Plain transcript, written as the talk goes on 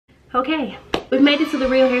Okay, we've made it to the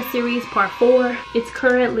Real Hair series part 4. It's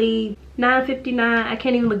currently 9:59. I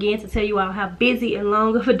can't even begin to tell you all how busy and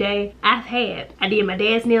long of a day I've had. I did my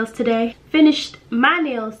dad's nails today, finished my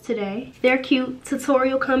nails today. They're cute.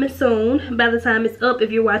 Tutorial coming soon. By the time it's up,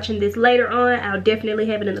 if you're watching this later on, I'll definitely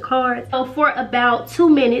have it in the cards. So for about 2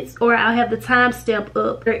 minutes, or I'll have the timestamp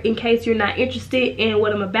up in case you're not interested in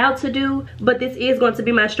what I'm about to do. But this is going to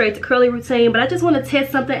be my straight to curly routine. But I just want to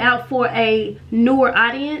test something out for a newer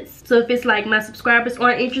audience. So if it's like my subscribers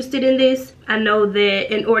aren't interested in this, I know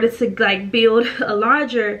that in order to like build a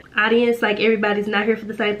larger audience, like everybody's not here for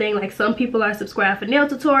the same thing. Like some people are subscribed for nail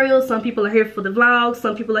tutorials, some people are here for the vlogs,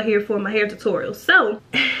 some people are here for my hair tutorials. So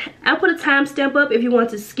I'll put a timestamp up if you want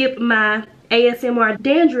to skip my ASMR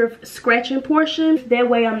dandruff scratching portion. That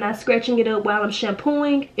way I'm not scratching it up while I'm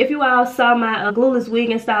shampooing. If you all saw my glueless wig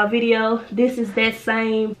install video, this is that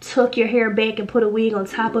same tuck your hair back and put a wig on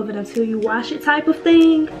top of it until you wash it type of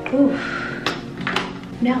thing. Oof.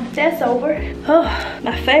 Now that that's over, oh,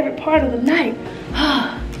 my favorite part of the night.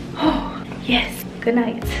 Oh, yes, good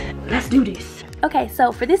night. Let's do this. Okay,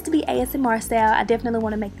 so for this to be ASMR style, I definitely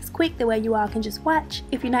want to make this quick, the way you all can just watch.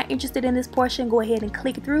 If you're not interested in this portion, go ahead and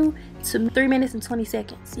click through to 3 minutes and 20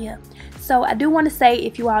 seconds. Yeah. So I do want to say,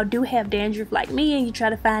 if you all do have dandruff like me and you try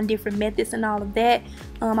to find different methods and all of that,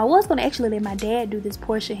 I was going to actually let my dad do this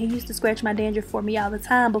portion. He used to scratch my dandruff for me all the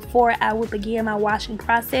time before I would begin my washing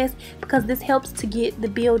process, because this helps to get the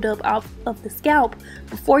buildup off of the scalp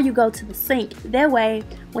before you go to the sink. That way,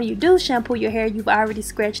 when you do shampoo your hair, you've already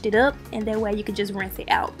scratched it up, and that way you can just rinse it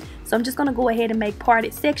out. So I'm just going to go ahead and make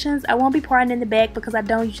parted sections. I won't be parting in the back because I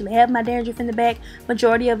don't usually have my dandruff in the back.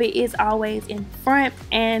 Majority of it is always in front,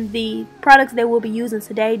 and the products that we'll be using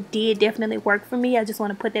today did definitely work for me. I just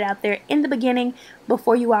want to put that out there in the beginning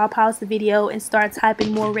before you all pause the video and start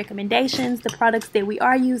typing more recommendations. The products that we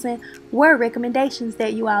are using were recommendations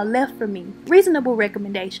that you all left for me. Reasonable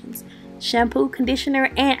recommendations. Shampoo,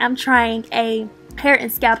 conditioner, and I'm trying a hair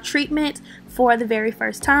and scalp treatment for the very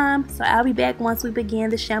first time. So I'll be back once we begin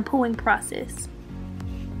the shampooing process.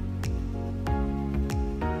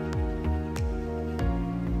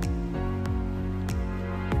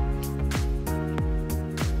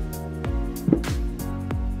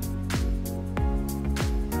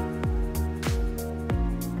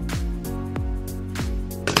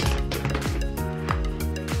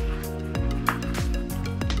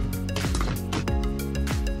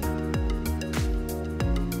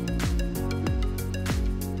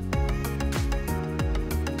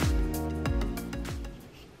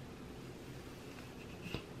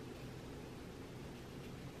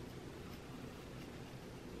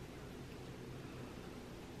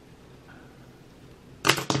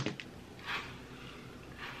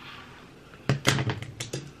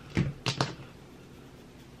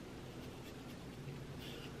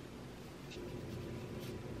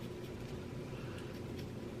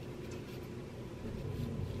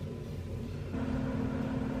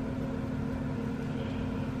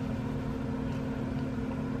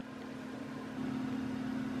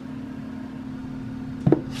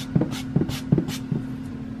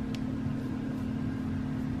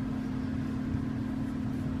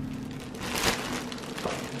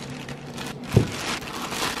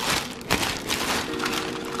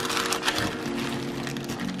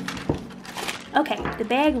 Okay, the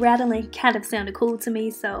bag rattling kind of sounded cool to me,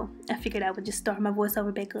 so I figured I would just start my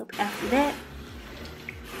voiceover back up after that.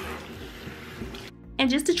 And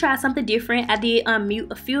just to try something different, I did unmute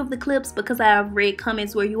a few of the clips because I've read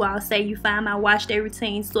comments where you all say you find my wash day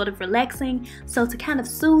routine sort of relaxing. So to kind of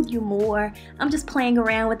soothe you more, I'm just playing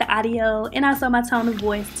around with the audio and also my tone of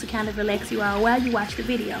voice to kind of relax you all while you watch the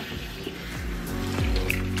video.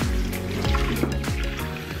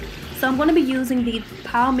 So I'm going to be using the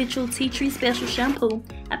Paul Mitchell Tea Tree Special Shampoo.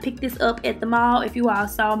 I picked this up at the mall. If you all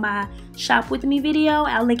saw my shop with me video,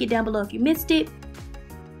 I'll link it down below if you missed it.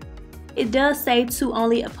 It does say to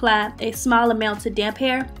only apply a small amount to damp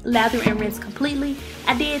hair, lather and rinse completely.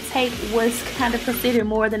 I did take what's kind of considered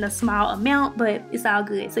more than a small amount, but it's all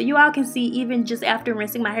good. So you all can see, even just after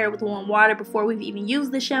rinsing my hair with warm water before we've even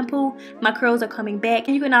used the shampoo, my curls are coming back.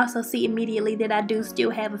 And you can also see immediately that I do still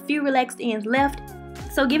have a few relaxed ends left.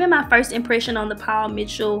 So giving my first impression on the Paul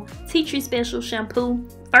Mitchell Tea Tree Special Shampoo,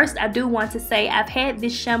 First, I do want to say I've had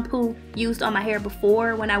this shampoo used on my hair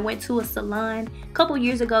before. When I went to a salon a couple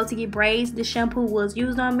years ago to get braids, this shampoo was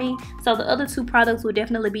used on me. So the other two products will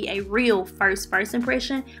definitely be a real first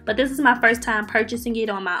impression. But this is my first time purchasing it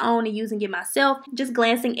on my own and using it myself. Just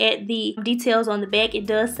glancing at the details on the back, it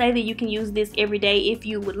does say that you can use this every day if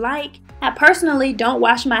you would like. I personally don't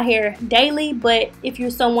wash my hair daily, but if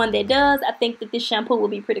you're someone that does, I think that this shampoo will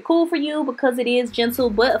be pretty cool for you because it is gentle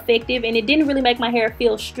but effective, and it didn't really make my hair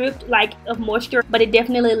feel stripped like of moisture, but it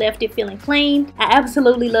definitely left it feeling clean. I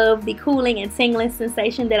absolutely love the cooling and tingling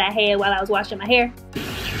sensation that I had while I was washing my hair.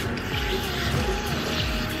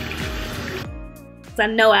 I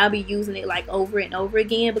know I'll be using it like over and over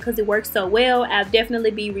again because it works so well. I'll definitely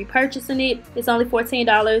be repurchasing it. It's only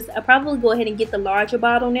 $14. I'll probably go ahead and get the larger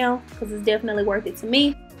bottle now because it's definitely worth it to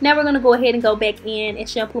me. Now we're going to go ahead and go back in and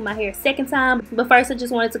shampoo my hair a second time. But first, I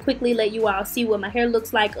just wanted to quickly let you all see what my hair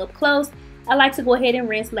looks like up close. I like to go ahead and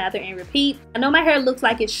rinse, lather, and repeat. I know my hair looks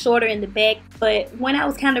like it's shorter in the back, but when I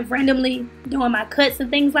was kind of randomly doing my cuts and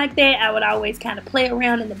things like that, I would always kind of play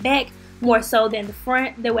around in the back more so than the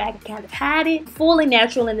front. That way I can kind of hide it. Fully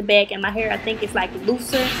natural in the back, and my hair I think is like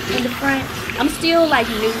looser in the front. I'm still like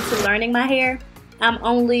new to learning my hair. I'm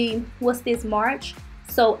only, what's this, March?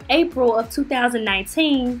 So April of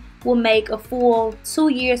 2019 will make a full 2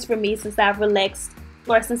 years for me since I've relaxed,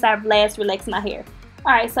 or since I've last relaxed my hair.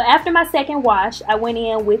 Alright, so after my second wash, I went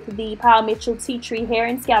in with the Paul Mitchell Tea Tree Hair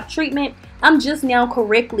and Scalp Treatment. I'm just now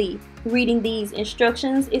correctly reading these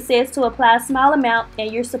instructions. It says to apply a small amount,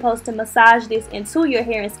 and you're supposed to massage this into your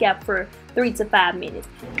hair and scalp for 3 to 5 minutes.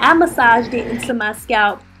 I massaged it into my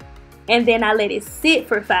scalp and then I let it sit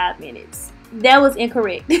for 5 minutes. That was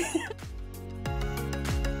incorrect.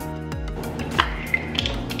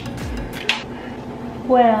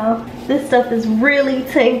 Wow, this stuff is really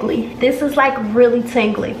tingly. This is like really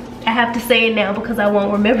tingly. I have to say it now because I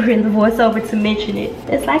won't remember in the voiceover to mention it.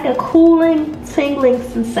 It's like a cooling, tingling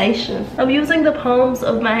sensation. I'm using the palms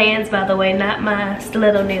of my hands, by the way, not my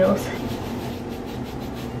stiletto nails.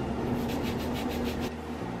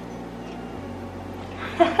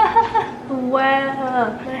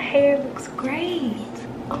 Wow, my hair looks great.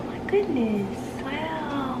 Oh my goodness.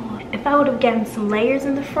 If I would have gotten some layers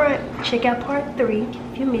in the front, check out part 3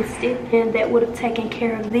 if you missed it, and that would have taken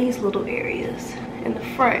care of these little areas in the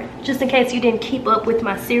front. Just in case you didn't keep up with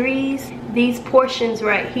my series, these portions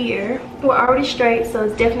right here were already straight, so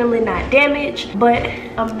it's definitely not damaged, but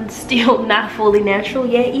I'm still not fully natural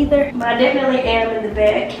yet either. But I definitely am in the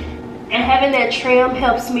back, and having that trim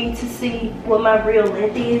helps me to see what my real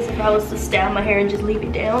length is if I was to style my hair and just leave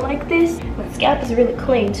it down like this. My scalp is really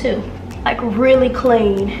clean too. Like really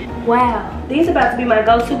clean. Wow, these are about to be my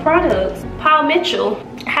go-to products. Paul Mitchell,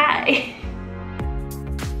 hi.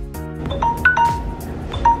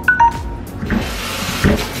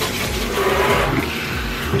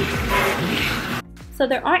 So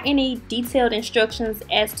there aren't any detailed instructions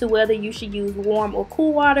as to whether you should use warm or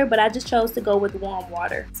cool water, but I just chose to go with warm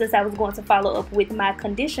water since I was going to follow up with my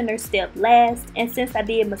conditioner step last. And since I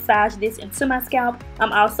did massage this into my scalp,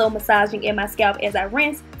 I'm also massaging in my scalp as I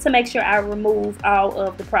rinse to make sure I remove all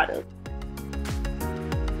of the product.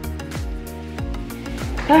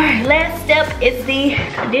 Alright, last step is the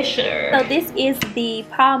conditioner. So this is the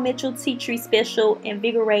Paul Mitchell Tea Tree Special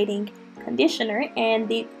Invigorating Conditioner, and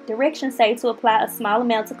the directions say to apply a small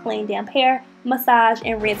amount to clean damp hair, massage,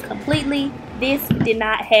 and rinse completely. This did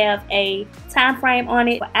not have a time frame on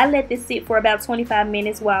it, but I let this sit for about 25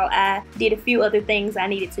 minutes while I did a few other things I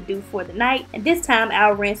needed to do for the night. And this time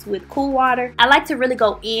I'll rinse with cool water. I like to really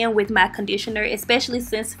go in with my conditioner, especially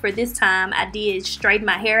since for this time I did straighten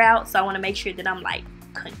my hair out, so I want to make sure that I'm like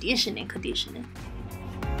conditioning.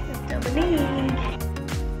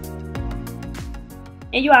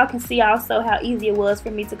 And you all can see also how easy it was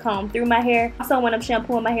for me to comb through my hair. Also, when I'm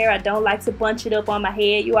shampooing my hair, I don't like to bunch it up on my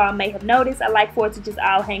head. You all may have noticed I like for it to just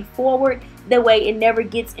all hang forward. That way it never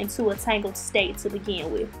gets into a tangled state to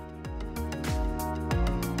begin with.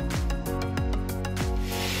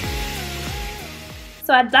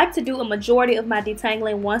 So I'd like to do a majority of my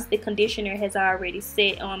detangling once the conditioner has already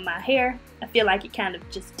set on my hair. I feel like it kind of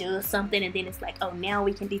just does something and then it's like, oh, now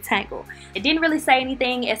we can detangle. It didn't really say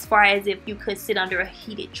anything as far as if you could sit under a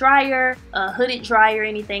heated dryer, a hooded dryer,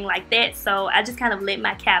 anything like that. So I just kind of let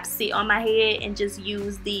my cap sit on my head and just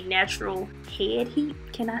use the natural head heat.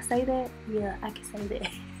 Can I say that? Yeah, I can say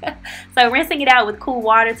that. So rinsing it out with cool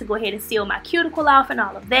water to go ahead and seal my cuticle off and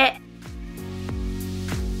all of that.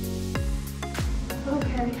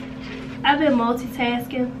 Okay, I've been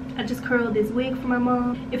multitasking. I just curled this wig for my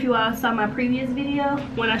mom. If you all saw my previous video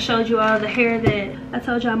when I showed you all the hair that I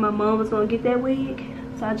told y'all my mom was gonna get that wig,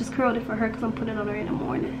 So I just curled it for her because I'm putting it on her in the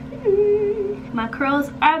morning. My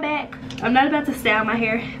curls are back. I'm not about to style my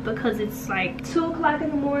hair because it's like 2 o'clock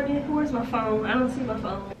in the morning. Where's my phone? I don't see my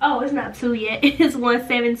phone. Oh, it's not 2 yet. It's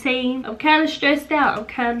 1:17. I'm kind of stressed out. I'm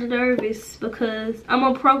kind of nervous because I'm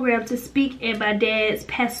on program to speak at my dad's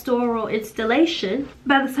pastoral installation.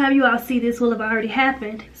 By the time you all see this will have already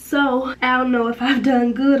happened. So I don't know if I've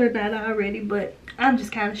done good or not already, but I'm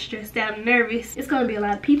just kind of stressed out and nervous. It's gonna be a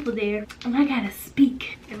lot of people there and I gotta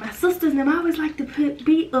speak. And my sisters and them always like to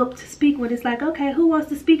be up to speak when it's like, okay, who wants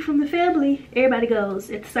to speak from the family? Everybody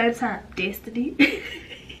goes at the same time, Destiny.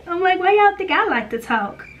 I'm like, why y'all think I like to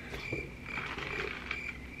talk?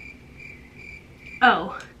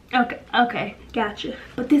 Oh, okay, gotcha.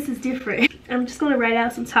 But this is different. I'm just gonna write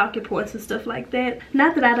out some talking points and stuff like that.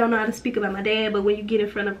 Not that I don't know how to speak about my dad, but when you get in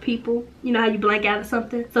front of people, you know how you blank out or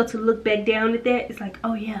something? So to look back down at that, it's like,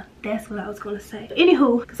 oh yeah, that's what I was gonna say. But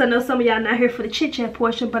anywho, because I know some of y'all not here for the chit chat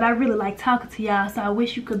portion, but I really like talking to y'all, so I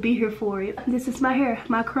wish you could be here for it. This is my hair.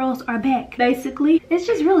 My curls are back. Basically, it's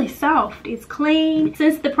just really soft. It's clean.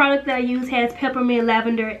 Since the product that I use has peppermint,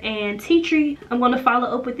 lavender, and tea tree, I'm gonna follow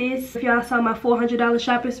up with this. If y'all saw my $400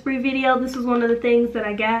 shopping spree video, this was one of the things that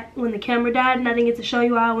I got when the camera died and I didn't get to show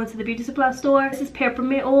you all. I went to the beauty supply store. This is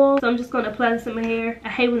peppermint oil, so I'm just gonna apply this in my hair. I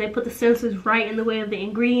hate when they put the sensors right in the way of the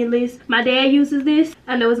ingredient list. My dad uses this.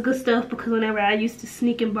 I know it's good stuff because whenever I used to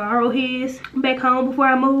sneak and borrow his back home before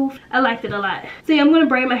I moved, I liked it a lot. So yeah, I'm gonna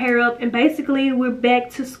braid my hair up and basically we're back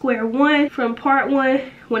to square one from part 1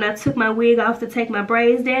 when I took my wig off to take my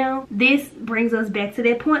braids down. This brings us back to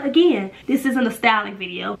that point again. This isn't a styling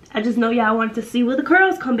video. I just know y'all wanted to see where the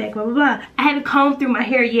curls come back, blah, blah, blah. I haven't combed through my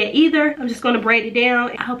hair yet either. I'm just gonna braid it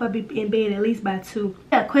down. I hope I'll be in bed at least by 2.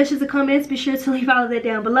 Yeah, questions or comments, be sure to leave all of that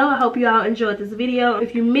down below. I hope you all enjoyed this video.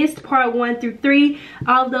 If you missed part 1 through 3,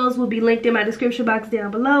 all of those will be linked in my description box down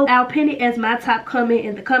below. I'll pin it as my top comment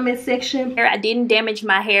in the comment section. I didn't damage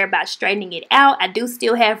my hair by straightening it out. I do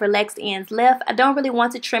still have relaxed ends left. I don't really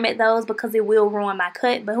want to trim at those because it will ruin my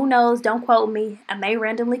cut, but who knows, don't quote me. I may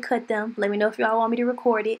randomly cut them. Let me know if y'all want me to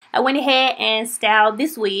record it. I went ahead and styled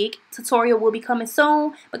this wig. Tutorial will be coming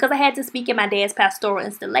soon because I had to speak at my dad's pastoral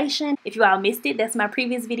installation. If you all missed it, that's my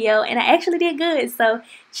previous video and I actually did good, so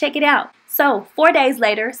check it out. So 4 days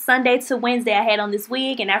later, Sunday to Wednesday, I had on this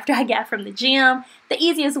wig, and after I got from the gym, the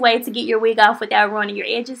easiest way to get your wig off without ruining your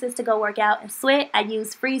edges is to go work out and sweat. I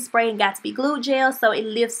used freeze spray and got to be glued gel, so it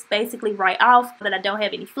lifts basically right off, but I don't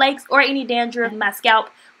have any flakes or any dandruff. My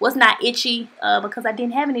scalp was not itchy because I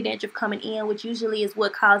didn't have any dandruff coming in, which usually is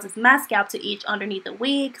what causes my scalp to itch underneath the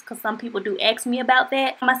wig, because some people do ask me about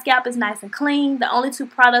that. My scalp is nice and clean. The only 2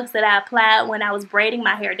 products that I applied when I was braiding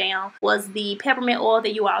my hair down was the peppermint oil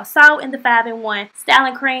that you all saw and the 5-in-1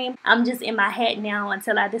 styling cream. I'm just in my hat now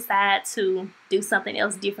until I decide to do something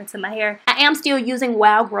else different to my hair. I am still using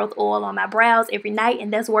wild growth oil on my brows every night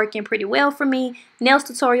and that's working pretty well for me. Nails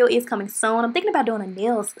tutorial is coming soon. I'm thinking about doing a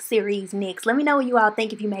nails series next. Let me know what you all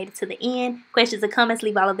think if you made it to the end. Questions or comments,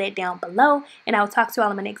 leave all of that down below and I'll talk to you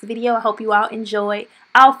all in my next video. I hope you all enjoyed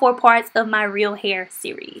all 4 parts of my real hair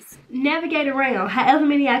series. Navigate around however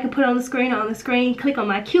many I can put on the screen. Click on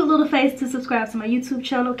my cute little face to subscribe to my YouTube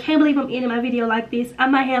channel. Can't believe I'm ending my video like this. I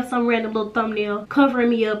might have some random little thumbnail covering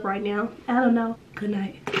me up right now. I don't know. Good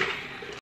night.